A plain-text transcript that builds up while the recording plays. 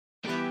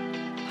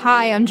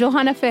Hi, I'm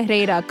Johanna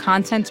Ferreira,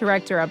 content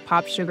director at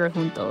Pop Sugar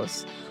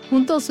Juntos.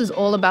 Juntos is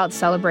all about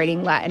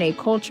celebrating Latinx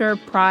culture,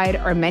 pride,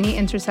 our many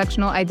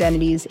intersectional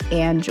identities,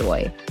 and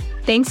joy.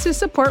 Thanks to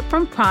support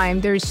from Prime,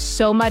 there's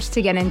so much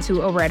to get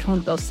into over at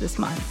Juntos this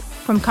month.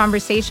 From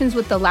conversations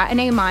with the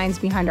Latinx minds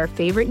behind our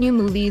favorite new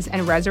movies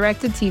and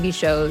resurrected TV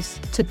shows,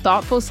 to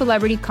thoughtful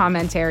celebrity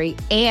commentary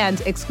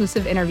and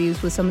exclusive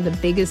interviews with some of the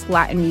biggest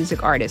Latin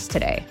music artists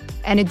today.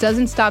 And it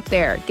doesn't stop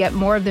there. Get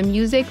more of the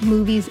music,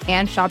 movies,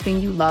 and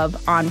shopping you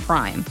love on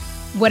Prime.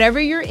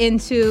 Whatever you're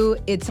into,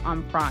 it's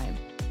on Prime.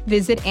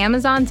 Visit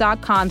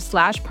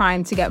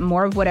Amazon.com/Prime to get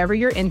more of whatever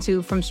you're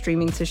into, from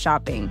streaming to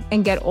shopping.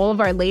 And get all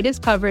of our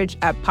latest coverage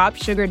at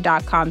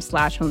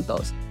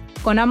popsugar.com/juntos.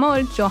 Con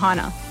amor,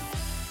 Johanna.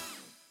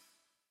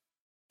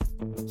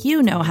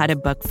 You know how to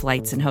book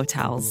flights and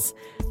hotels.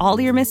 All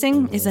you're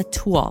missing is a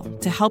tool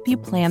to help you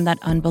plan that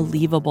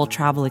unbelievable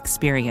travel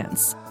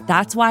experience.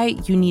 That's why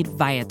you need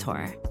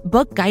Viator.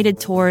 Book guided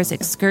tours,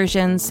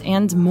 excursions,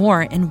 and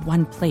more in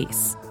one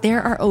place.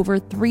 There are over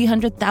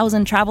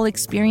 300,000 travel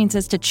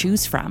experiences to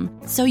choose from,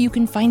 so you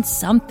can find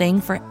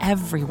something for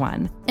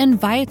everyone. And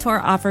Viator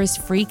offers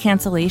free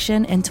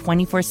cancellation and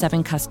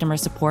 24/7 customer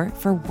support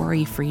for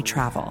worry-free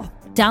travel.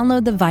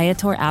 Download the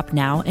Viator app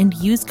now and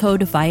use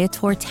code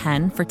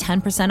Viator10 for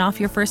 10% off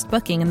your first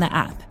booking in the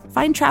app.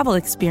 Find travel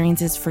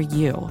experiences for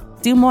you.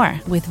 Do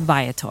more with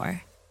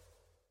Viator.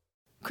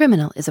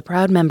 Criminal is a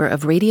proud member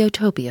of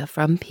Radiotopia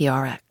from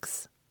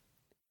PRX.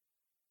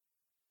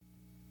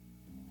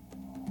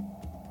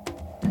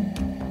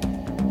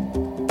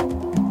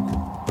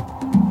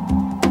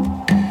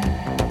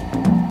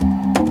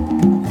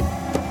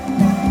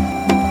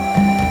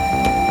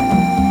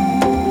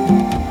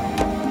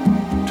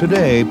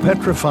 Today,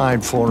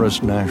 Petrified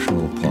Forest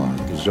National Park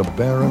is a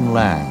barren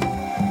land.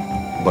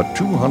 But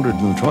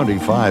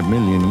 225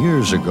 million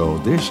years ago,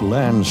 this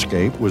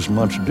landscape was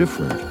much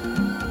different.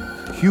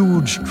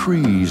 Huge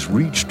trees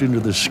reached into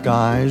the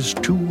skies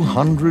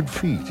 200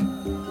 feet,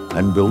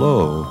 and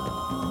below,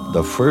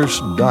 the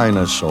first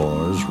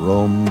dinosaurs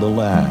roamed the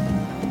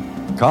land.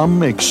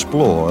 Come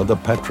explore the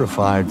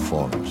Petrified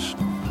Forest,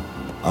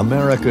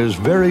 America's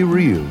very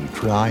real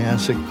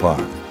Triassic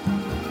Park.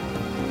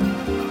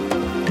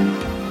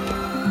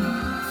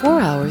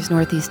 4 hours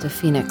northeast of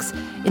Phoenix,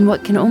 in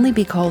what can only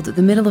be called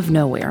the middle of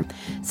nowhere,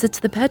 sits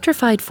the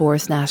Petrified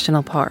Forest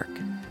National Park.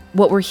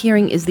 What we're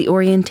hearing is the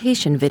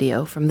orientation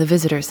video from the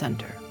visitor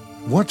center.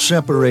 What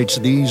separates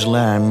these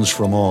lands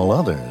from all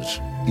others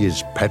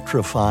is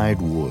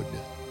petrified wood.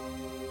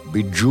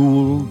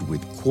 Bejeweled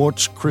with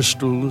quartz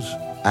crystals,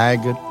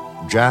 agate,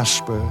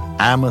 jasper,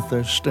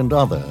 amethyst, and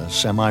other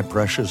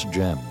semi-precious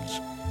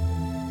gems.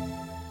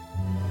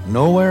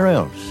 Nowhere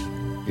else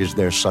is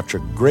there such a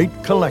great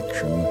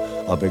collection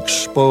of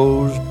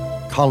exposed,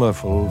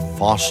 colorful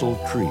fossil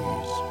trees.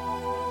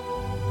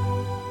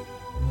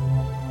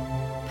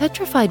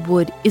 Petrified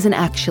wood isn't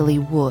actually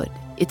wood,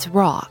 it's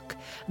rock,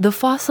 the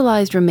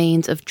fossilized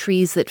remains of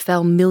trees that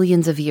fell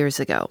millions of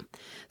years ago.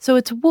 So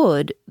it's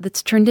wood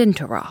that's turned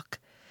into rock.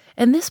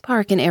 And this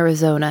park in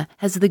Arizona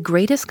has the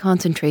greatest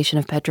concentration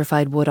of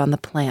petrified wood on the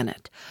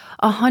planet,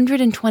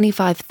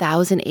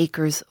 125,000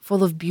 acres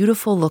full of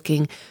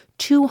beautiful-looking,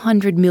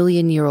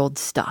 200-million-year-old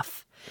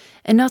stuff.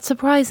 And not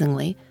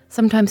surprisingly,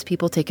 sometimes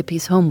people take a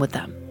piece home with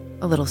them,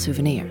 a little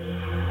souvenir.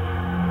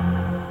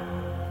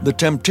 The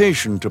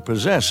temptation to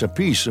possess a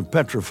piece of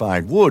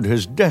petrified wood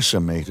has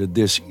decimated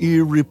this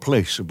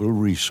irreplaceable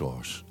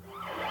resource.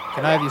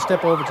 Can I have you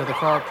step over to the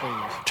car,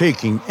 please?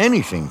 Taking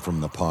anything from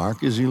the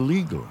park is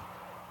illegal.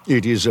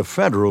 It is a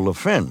federal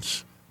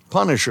offense,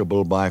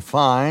 punishable by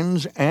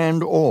fines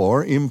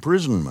and/or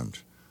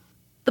imprisonment.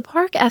 The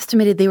park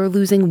estimated they were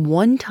losing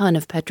 1 ton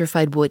of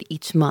petrified wood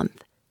each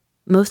month,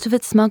 most of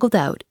it smuggled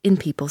out in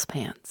people's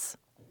pants.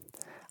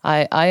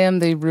 I am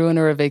the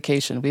ruiner of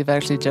vacation. We've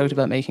actually joked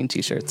about making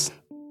T-shirts.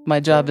 My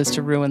job is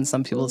to ruin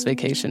some people's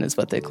vacation, is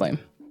what they claim.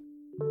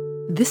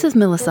 This is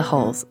Melissa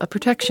Hulls, a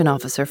protection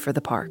officer for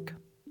the park.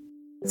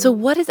 So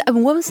when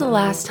was the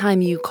last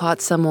time you caught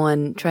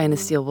someone trying to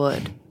steal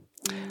wood?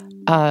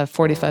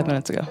 45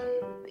 minutes ago.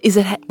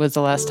 Was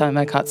the last time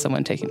I caught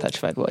someone taking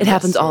petrified wood. It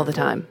happens all the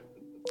time.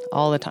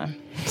 All the time.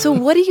 So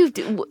what do you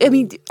do? I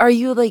mean, are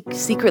you like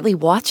secretly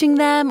watching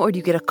them, or do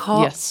you get a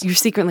call? Yes. You're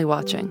secretly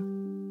watching?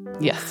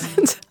 Yes.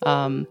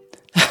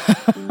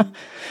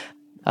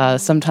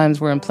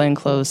 Sometimes we're in plain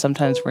clothes,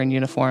 sometimes we're in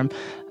uniform,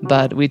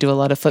 but we do a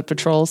lot of foot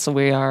patrols, so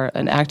we are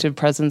an active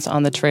presence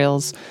on the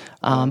trails,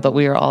 but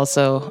we are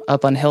also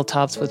up on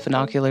hilltops with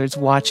binoculars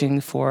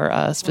watching for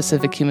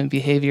specific human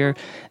behavior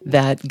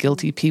that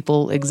guilty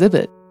people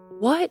exhibit.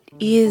 What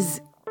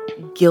is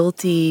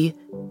guilty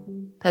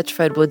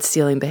petrified wood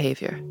stealing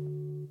behavior?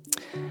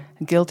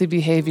 Guilty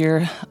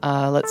behavior,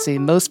 let's see,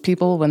 most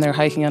people when they're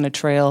hiking on a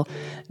trail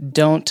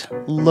don't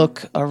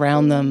look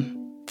around them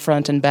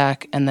front and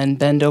back and then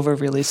bend over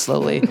really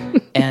slowly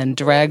and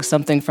drag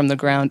something from the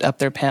ground up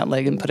their pant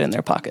leg and put it in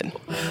their pocket.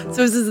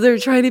 So they're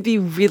trying to be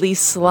really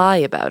sly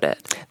about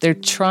it. They're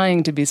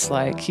trying to be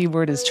sly.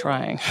 Keyword is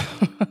trying.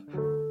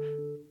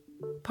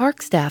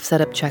 Park staff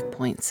set up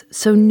checkpoints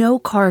so no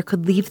car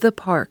could leave the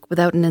park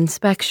without an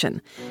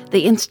inspection. They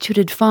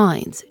instituted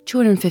fines,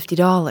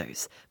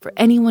 $250, for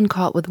anyone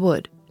caught with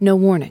wood, no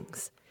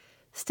warnings.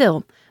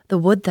 Still, the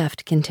wood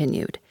theft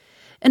continued,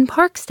 and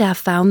park staff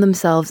found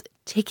themselves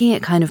taking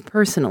it kind of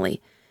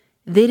personally.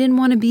 They didn't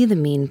want to be the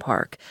mean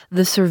park,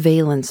 the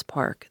surveillance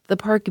park, the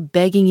park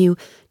begging you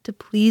to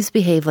please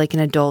behave like an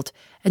adult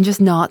and just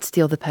not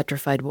steal the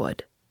petrified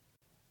wood.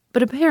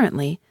 But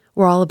apparently,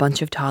 we're all a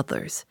bunch of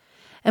toddlers.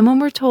 And when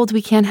we're told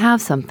we can't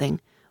have something,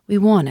 we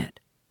want it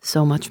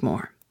so much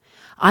more.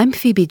 I'm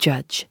Phoebe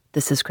Judge.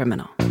 This is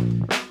Criminal.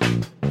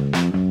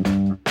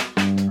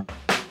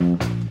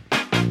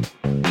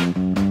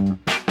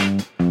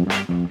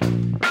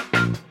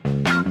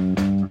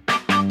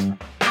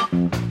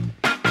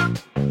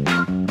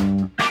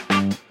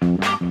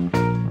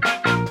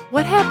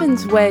 What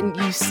happens when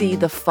you see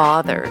the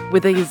father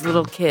with these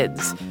little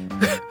kids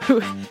who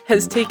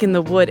has taken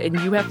the wood and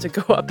you have to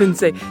go up and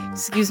say,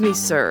 "Excuse me,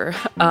 sir,"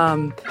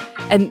 and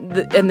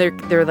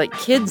they're like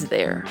kids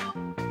there?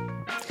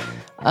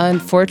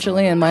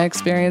 Unfortunately, in my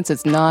experience,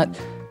 it's not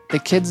the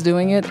kids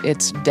doing it.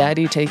 It's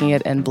daddy taking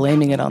it and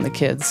blaming it on the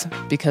kids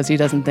because he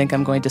doesn't think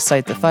I'm going to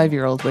cite the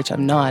 5-year-old, which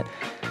I'm not.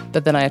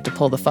 But then I have to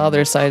pull the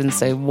father aside and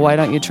say, why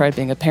don't you try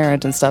being a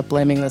parent and stop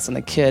blaming this on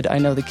the kid? I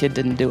know the kid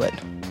didn't do it.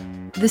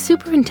 The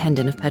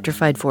superintendent of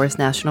Petrified Forest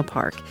National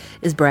Park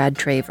is Brad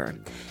Traver.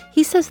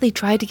 He says they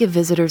tried to give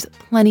visitors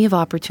plenty of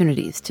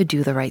opportunities to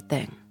do the right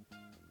thing.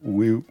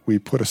 We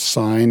put a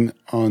sign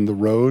on the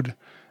road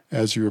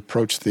as you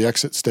approach the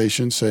exit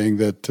station saying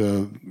that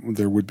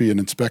there would be an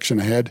inspection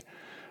ahead.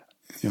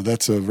 You know,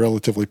 that's a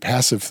relatively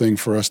passive thing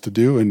for us to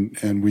do,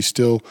 and we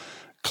still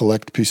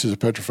collect pieces of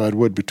petrified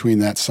wood between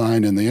that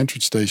sign and the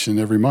entrance station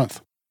every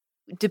month.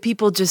 Do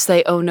people just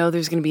say, "Oh no,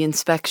 there's going to be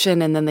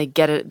inspection," and then they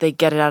get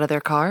it out of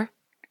their car?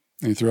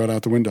 And you throw it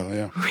out the window,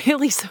 yeah.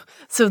 Really?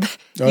 So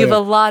you have a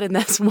lot in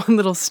that one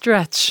little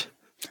stretch.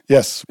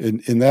 Yes.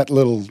 In that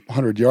little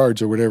 100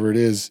 yards or whatever it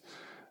is,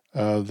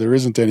 there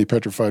isn't any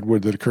petrified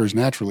wood that occurs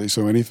naturally,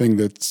 so anything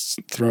that's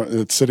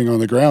sitting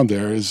on the ground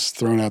there is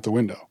thrown out the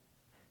window.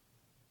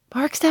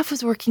 Park staff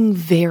was working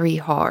very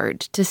hard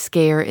to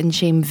scare and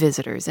shame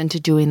visitors into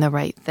doing the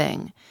right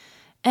thing.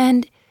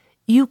 And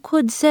you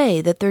could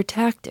say that their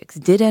tactics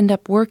did end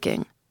up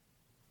working,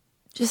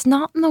 just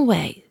not in the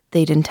way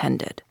they'd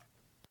intended.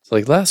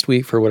 Like last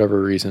week, for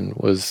whatever reason,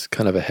 was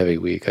kind of a heavy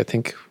week. I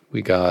think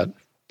we got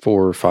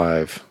 4 or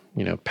 5,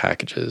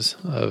 packages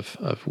of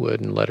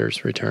wood and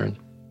letters returned.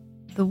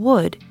 The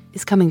wood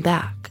is coming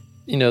back.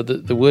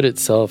 The wood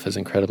itself is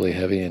incredibly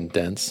heavy and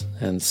dense.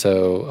 And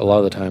so a lot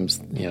of the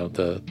times,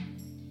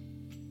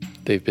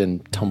 they've been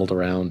tumbled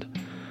around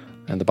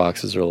and the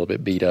boxes are a little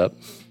bit beat up.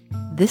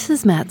 This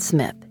is Matt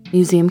Smith,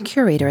 museum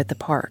curator at the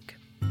park.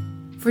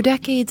 For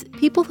decades,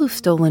 people who've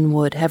stolen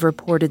wood have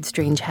reported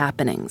strange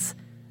happenings.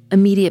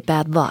 Immediate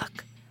bad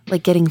luck,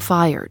 like getting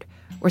fired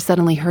or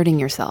suddenly hurting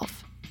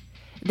yourself.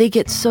 They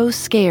get so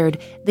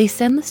scared, they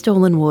send the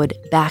stolen wood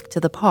back to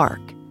the park.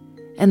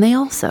 And they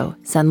also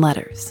send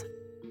letters.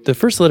 The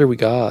first letter we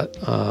got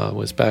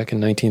was back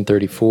in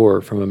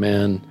 1934 from a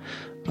man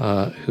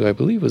who I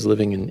believe was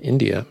living in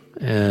India.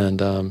 And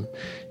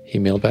he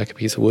mailed back a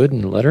piece of wood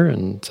and a letter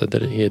and said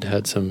that he had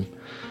had some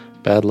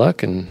bad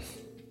luck and,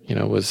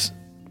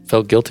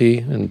 felt guilty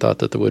and thought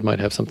that the wood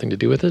might have something to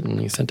do with it, and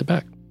he sent it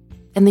back.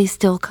 And they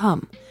still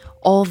come,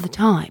 all the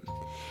time.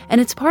 And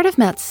it's part of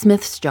Matt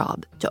Smith's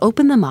job to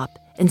open them up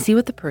and see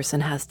what the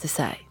person has to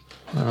say.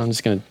 I'm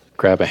just going to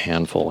grab a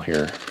handful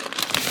here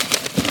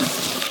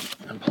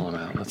and pull them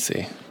out. Let's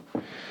see.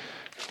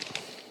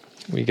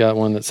 We got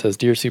one that says,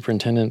 "Dear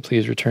Superintendent,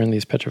 please return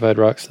these petrified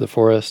rocks to the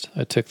forest.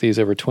 I took these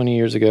over 20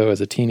 years ago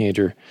as a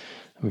teenager.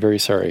 I'm very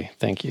sorry.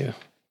 Thank you."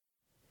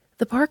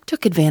 The park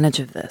took advantage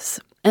of this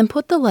and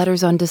put the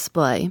letters on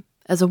display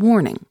as a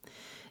warning.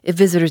 If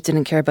visitors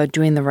didn't care about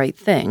doing the right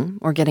thing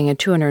or getting a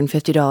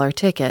 $250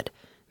 ticket,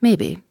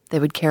 maybe they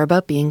would care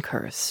about being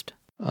cursed.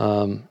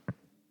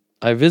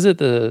 I visited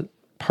the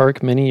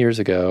park many years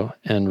ago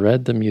and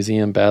read the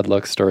museum bad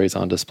luck stories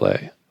on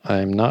display.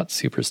 I'm not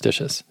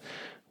superstitious.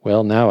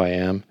 Well, now I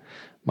am.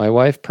 My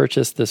wife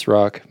purchased this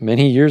rock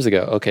many years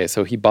ago. Okay,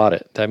 so he bought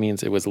it. That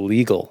means it was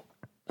legal.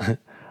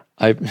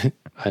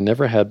 I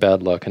never had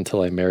bad luck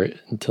until I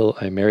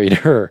married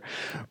her.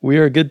 We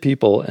are good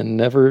people and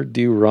never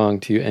do wrong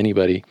to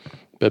anybody,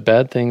 but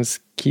bad things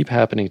keep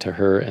happening to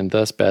her, and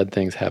thus bad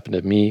things happen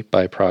to me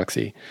by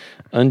proxy.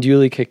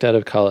 Unduly kicked out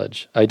of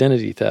college,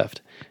 identity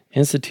theft,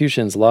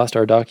 institutions lost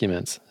our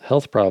documents,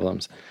 health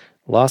problems,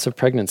 loss of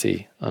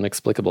pregnancy,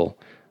 unexplicable,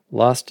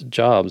 lost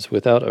jobs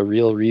without a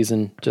real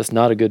reason, just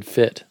not a good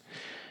fit,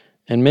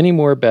 and many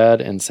more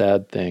bad and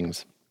sad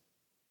things.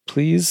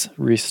 Please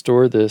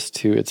restore this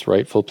to its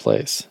rightful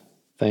place.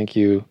 Thank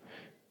you.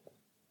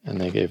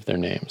 And they gave their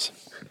names.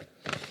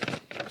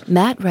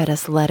 Matt read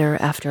us letter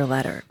after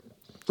letter.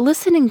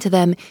 Listening to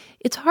them,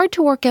 it's hard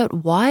to work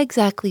out why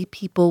exactly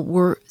people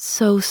were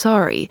so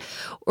sorry,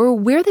 or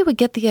where they would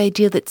get the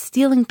idea that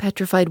stealing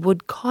petrified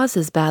wood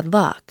causes bad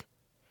luck.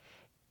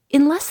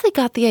 unless they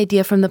got the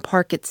idea from the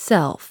park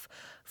itself,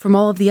 from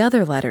all of the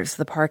other letters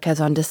the park has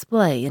on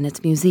display in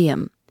its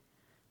museum.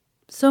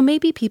 So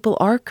maybe people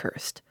are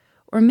cursed,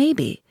 or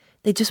maybe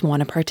they just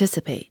want to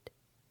participate.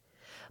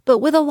 But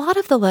with a lot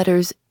of the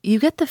letters, you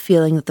get the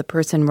feeling that the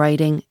person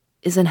writing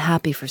is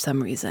unhappy for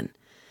some reason.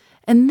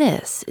 And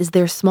this is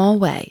their small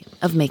way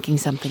of making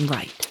something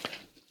right.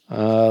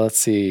 Let's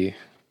see.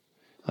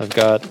 I've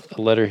got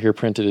a letter here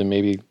printed in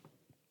maybe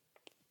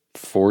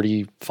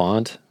 40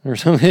 font or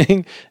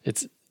something.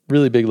 It's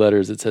really big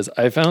letters. It says,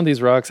 "I found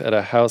these rocks at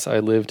a house I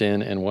lived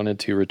in and wanted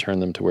to return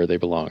them to where they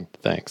belonged.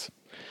 Thanks."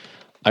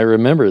 I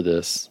remember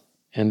this.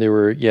 And there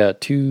were,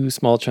 2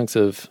 small chunks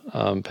of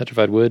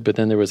petrified wood, but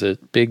then there was a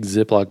big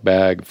Ziploc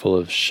bag full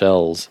of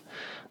shells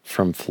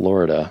from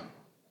Florida.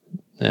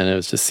 And it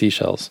was just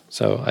seashells.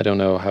 So I don't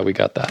know how we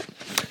got that.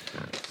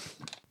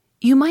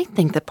 You might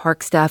think that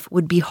park staff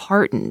would be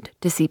heartened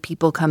to see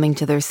people coming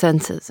to their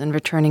senses and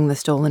returning the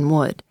stolen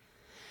wood.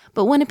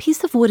 But when a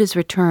piece of wood is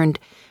returned,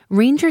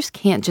 rangers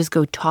can't just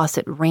go toss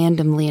it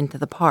randomly into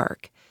the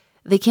park.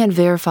 They can't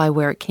verify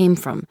where it came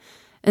from.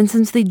 And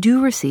since they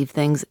do receive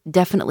things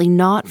definitely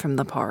not from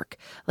the park,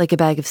 like a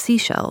bag of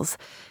seashells,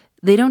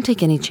 they don't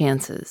take any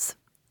chances.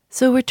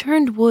 So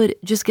returned wood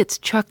just gets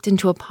chucked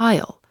into a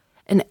pile,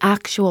 an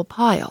actual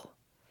pile.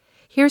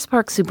 Here's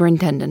Park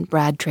Superintendent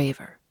Brad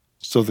Traver.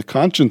 So the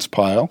conscience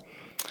pile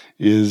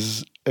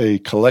is a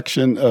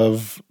collection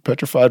of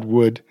petrified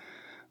wood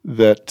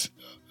that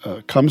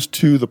comes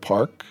to the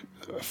park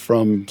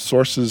from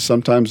sources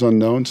sometimes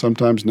unknown,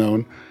 sometimes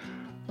known,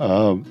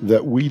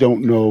 that we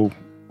don't know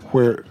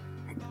where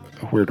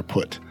to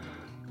put.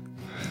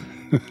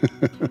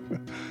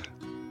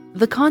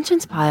 The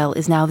conscience pile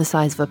is now the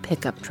size of a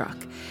pickup truck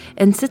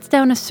and sits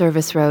down a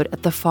service road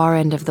at the far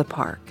end of the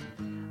park,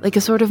 like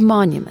a sort of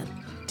monument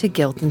to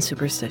guilt and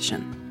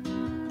superstition.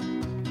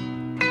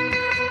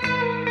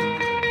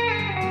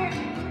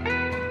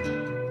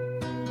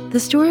 The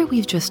story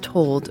we've just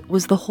told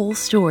was the whole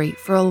story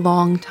for a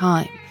long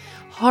time.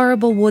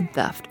 Horrible wood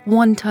theft,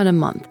 1 ton a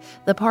month.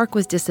 The park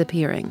was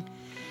disappearing.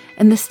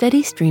 And the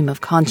steady stream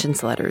of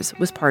conscience letters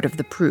was part of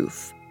the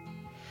proof.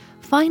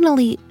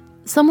 Finally,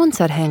 someone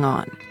said, hang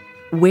on,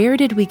 where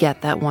did we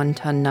get that 1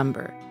 ton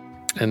number?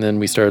 And then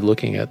we started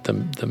looking at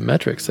the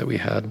metrics that we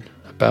had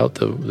about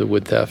the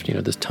wood theft,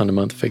 this ton a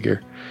month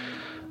figure.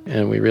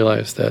 And we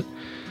realized that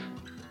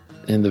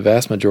in the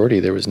vast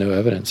majority, there was no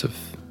evidence of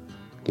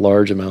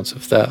large amounts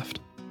of theft.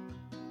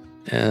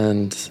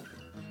 And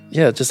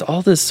just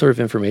all this sort of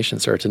information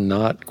started to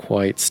not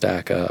quite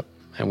stack up.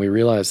 And we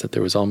realized that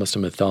there was almost a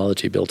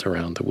mythology built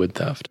around the wood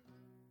theft.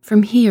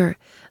 From here,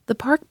 the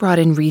park brought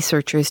in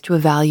researchers to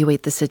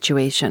evaluate the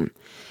situation.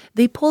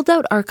 They pulled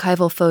out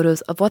archival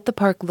photos of what the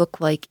park looked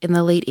like in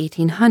the late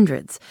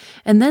 1800s,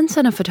 and then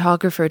sent a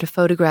photographer to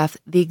photograph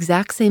the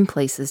exact same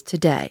places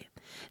today.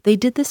 They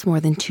did this more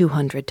than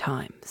 200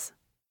 times.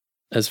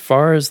 As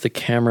far as the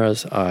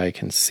camera's eye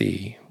can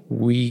see,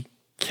 we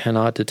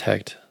cannot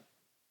detect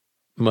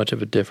much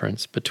of a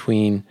difference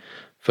between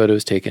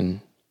photos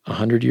taken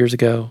 100 years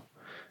ago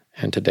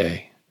and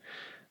today,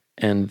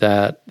 and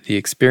that the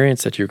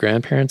experience that your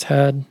grandparents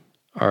had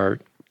are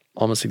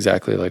almost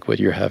exactly like what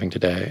you're having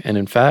today. And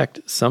in fact,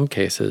 some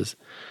cases,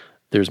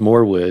 there's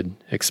more wood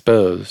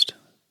exposed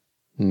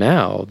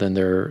now than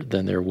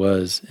there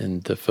was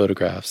in the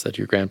photographs that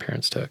your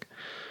grandparents took.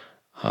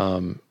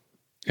 And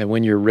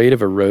when your rate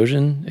of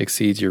erosion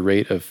exceeds your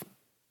rate of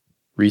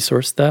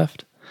resource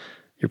theft,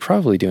 you're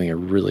probably doing a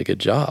really good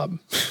job.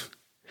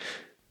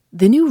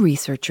 The new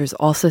researchers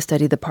also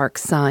studied the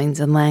park's signs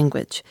and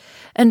language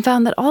and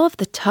found that all of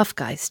the tough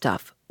guy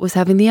stuff was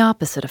having the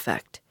opposite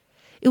effect.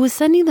 It was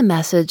sending the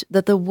message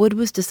that the wood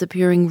was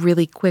disappearing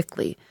really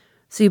quickly,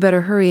 so you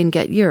better hurry and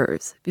get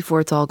yours before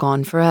it's all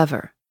gone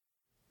forever.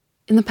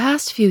 In the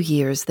past few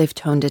years, they've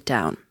toned it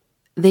down.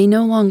 They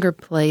no longer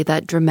play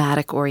that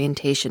dramatic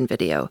orientation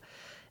video.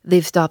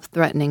 They've stopped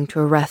threatening to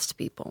arrest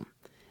people.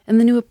 And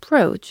the new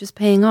approach is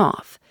paying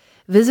off.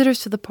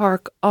 Visitors to the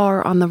park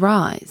are on the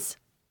rise.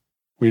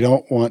 We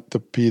don't want to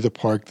be the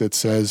park that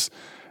says,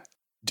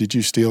 did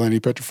you steal any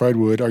petrified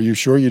wood? Are you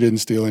sure you didn't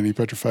steal any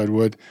petrified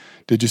wood?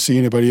 Did you see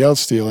anybody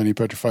else steal any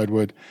petrified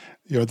wood?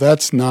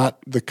 That's not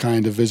the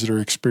kind of visitor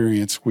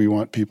experience we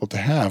want people to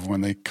have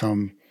when they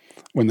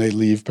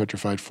leave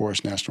Petrified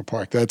Forest National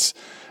Park. Our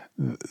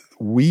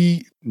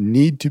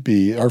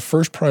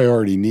first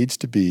priority needs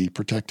to be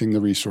protecting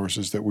the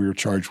resources that we are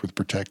charged with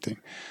protecting.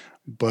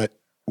 But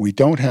we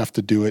don't have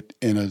to do it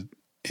in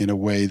a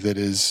way that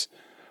is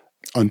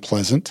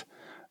unpleasant.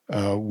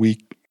 We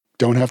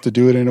don't have to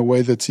do it in a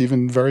way that's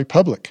even very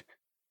public.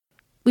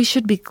 We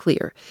should be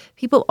clear.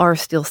 People are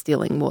still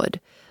stealing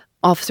wood.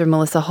 Officer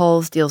Melissa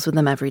Halls deals with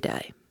them every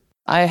day.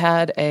 I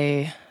had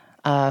a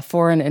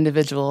foreign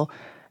individual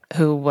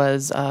who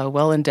was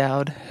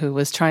well-endowed, who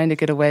was trying to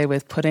get away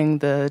with putting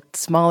the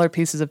smaller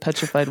pieces of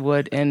petrified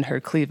wood in her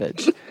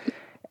cleavage.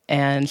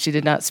 And she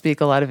did not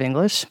speak a lot of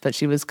English, but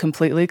she was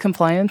completely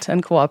compliant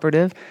and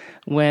cooperative.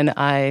 When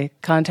I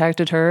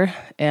contacted her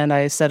and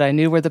I said I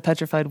knew where the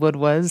petrified wood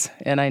was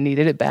and I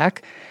needed it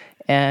back,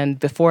 And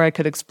before I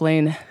could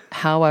explain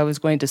how I was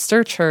going to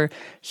search her,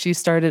 she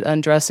started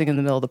undressing in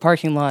the middle of the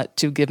parking lot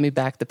to give me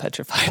back the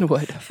petrified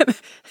wood.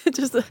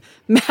 Just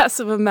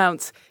massive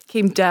amounts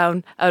came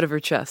down out of her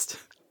chest.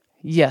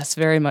 Yes,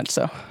 very much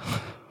so.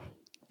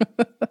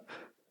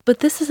 But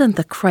this isn't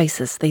the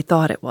crisis they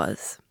thought it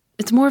was.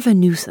 It's more of a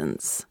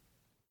nuisance.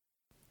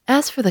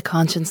 As for the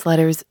conscience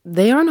letters,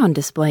 they aren't on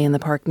display in the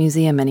Park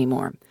Museum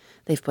anymore.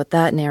 They've put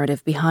that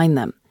narrative behind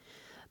them.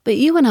 But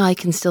you and I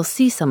can still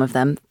see some of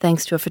them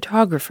thanks to a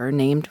photographer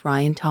named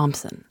Ryan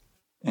Thompson.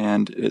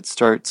 And it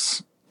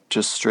starts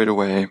just straight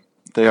away.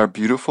 They are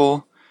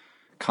beautiful,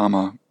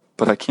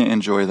 but I can't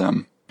enjoy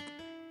them.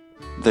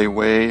 They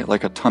weigh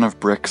like a ton of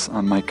bricks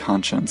on my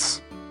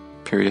conscience.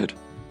 Period.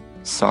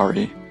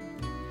 Sorry.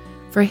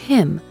 For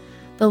him,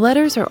 the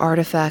letters are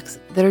artifacts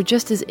that are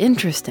just as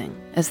interesting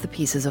as the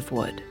pieces of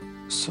wood.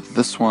 So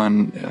this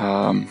one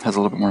has a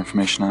little bit more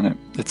information on it.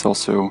 It's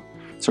also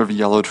sort of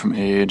yellowed from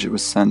age. It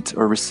was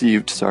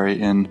received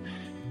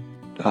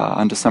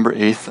on December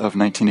 8th of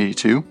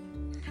 1982.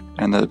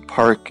 And the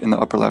park in the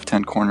upper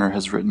left-hand corner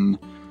has written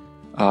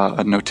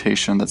a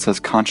notation that says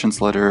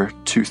Conscience Letter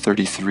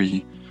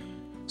 233.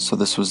 So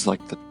this was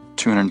like the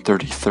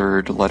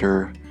 233rd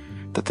letter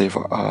that they've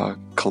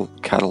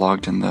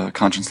cataloged in the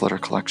Conscience Letter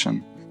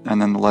collection.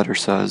 And then the letter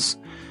says,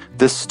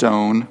 "This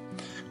stone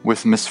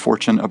with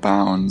misfortune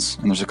abounds,"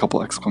 and there's a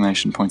couple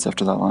exclamation points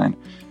after that line.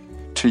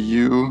 "To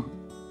you,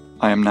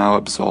 I am now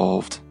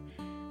absolved."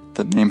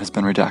 The name has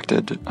been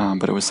redacted,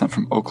 but it was sent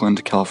from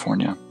Oakland,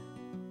 California.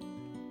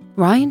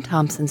 Ryan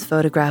Thompson's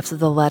photographs of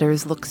the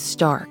letters look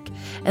stark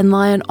and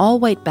lie on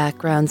all-white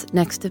backgrounds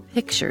next to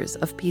pictures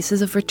of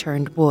pieces of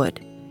returned wood.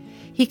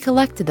 He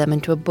collected them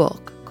into a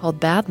book called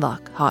Bad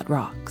Luck, Hot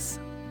Rocks.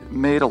 It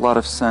made a lot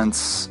of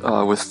sense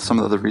with some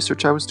of the other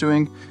research I was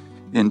doing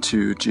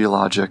into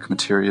geologic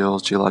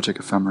materials, geologic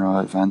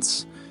ephemera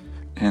events,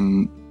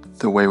 and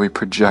the way we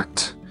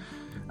project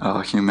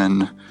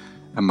human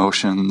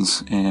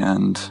emotions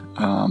and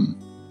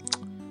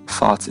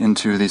thoughts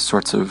into these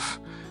sorts of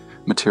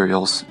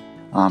materials.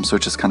 So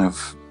it just kind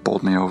of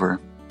bowled me over.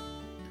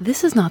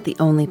 This is not the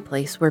only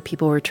place where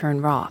people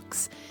return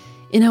rocks.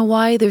 In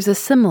Hawaii, there's a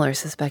similar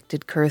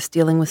suspected curse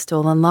dealing with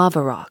stolen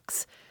lava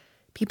rocks.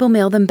 People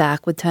mail them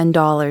back with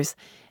 $10,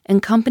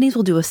 and companies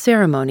will do a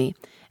ceremony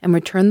and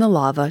return the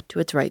lava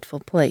to its rightful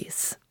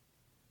place.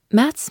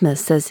 Matt Smith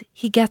says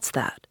he gets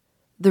that,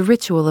 the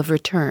ritual of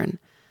return,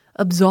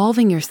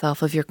 absolving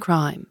yourself of your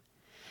crime.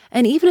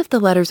 And even if the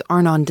letters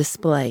aren't on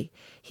display,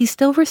 he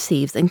still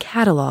receives and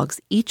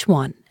catalogs each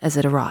one as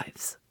it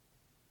arrives.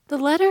 The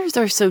letters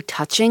are so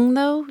touching,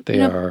 though.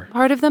 They are.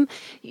 Part of them,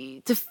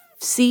 to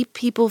see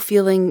people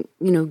feeling,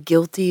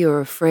 guilty or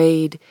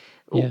afraid.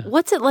 Yeah.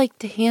 What's it like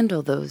to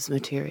handle those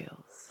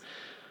materials?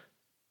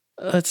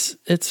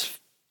 It's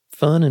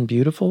fun and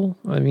beautiful.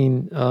 I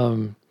mean,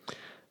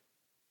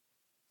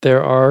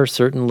 there are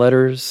certain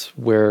letters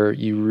where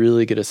you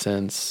really get a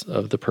sense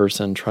of the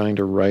person trying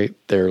to write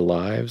their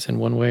lives in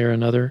one way or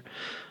another.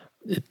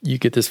 You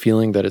get this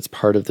feeling that it's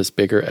part of this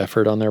bigger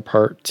effort on their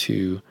part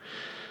to,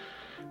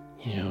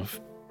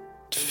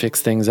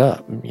 fix things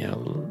up.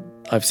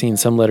 I've seen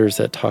some letters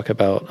that talk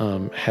about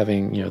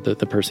having,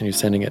 the person who's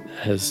sending it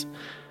has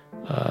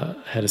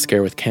had a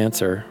scare with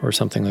cancer or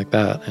something like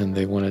that, and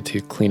they wanted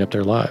to clean up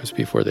their lives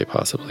before they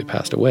possibly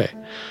passed away.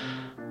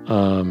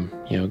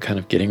 Kind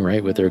of getting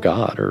right with their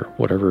God or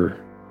whatever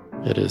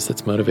it is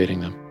that's motivating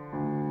them.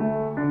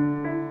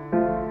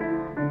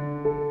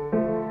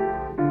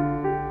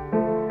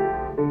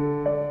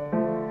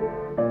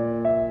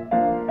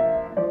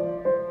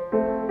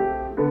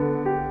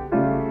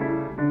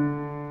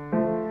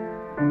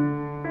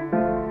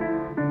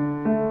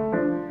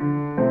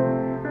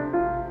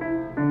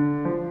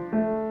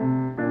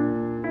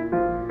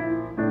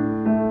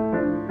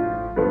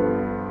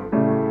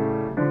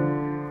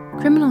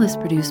 Criminal is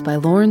produced by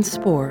Lauren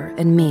Spohr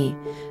and me.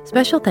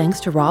 Special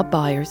thanks to Rob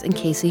Byers and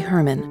Casey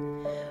Herman.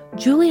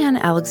 Julianne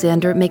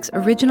Alexander makes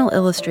original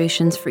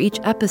illustrations for each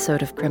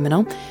episode of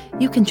Criminal.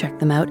 You can check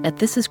them out at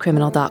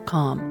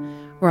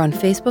thisiscriminal.com. We're on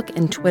Facebook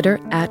and Twitter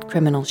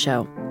 @Criminal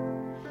Show.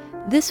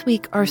 This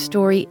week, our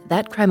story,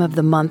 That Crime of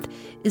the Month,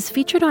 is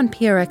featured on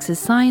PRX's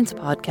science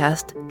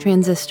podcast,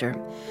 Transistor.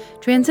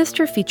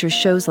 Transistor features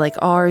shows like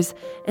ours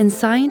and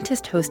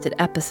scientist-hosted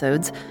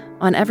episodes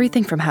on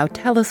everything from how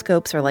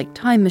telescopes are like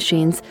time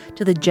machines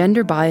to the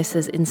gender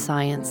biases in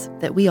science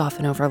that we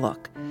often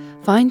overlook.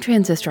 Find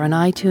Transistor on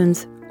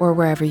iTunes or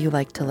wherever you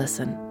like to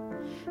listen.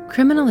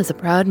 Criminal is a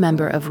proud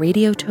member of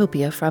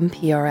Radiotopia from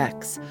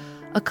PRX,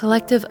 a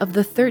collective of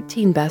the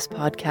 13 best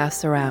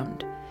podcasts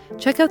around.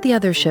 Check out the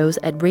other shows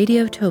at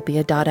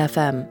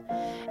radiotopia.fm.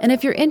 And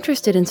if you're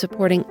interested in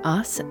supporting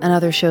us and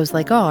other shows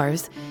like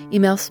ours,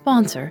 email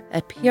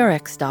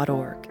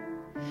sponsor@prx.org.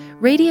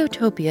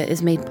 Radiotopia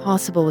is made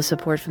possible with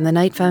support from the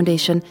Knight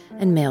Foundation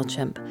and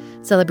MailChimp,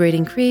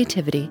 celebrating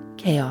creativity,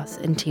 chaos,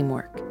 and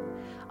teamwork.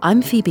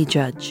 I'm Phoebe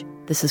Judge.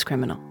 This is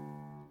Criminal.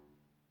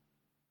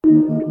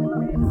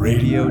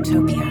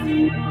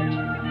 Radiotopia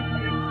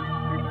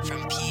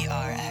from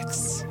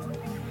PRX.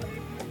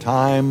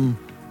 Time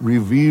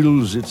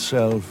reveals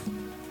itself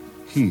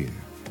here.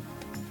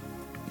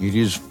 It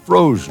is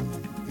frozen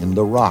in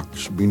the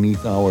rocks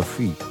beneath our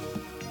feet,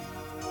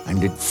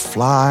 and it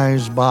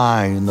flies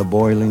by in the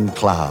boiling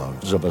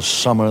clouds of a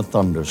summer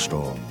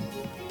thunderstorm.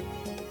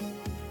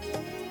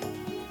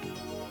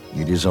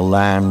 It is a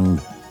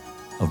land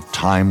of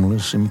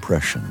timeless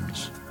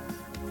impressions.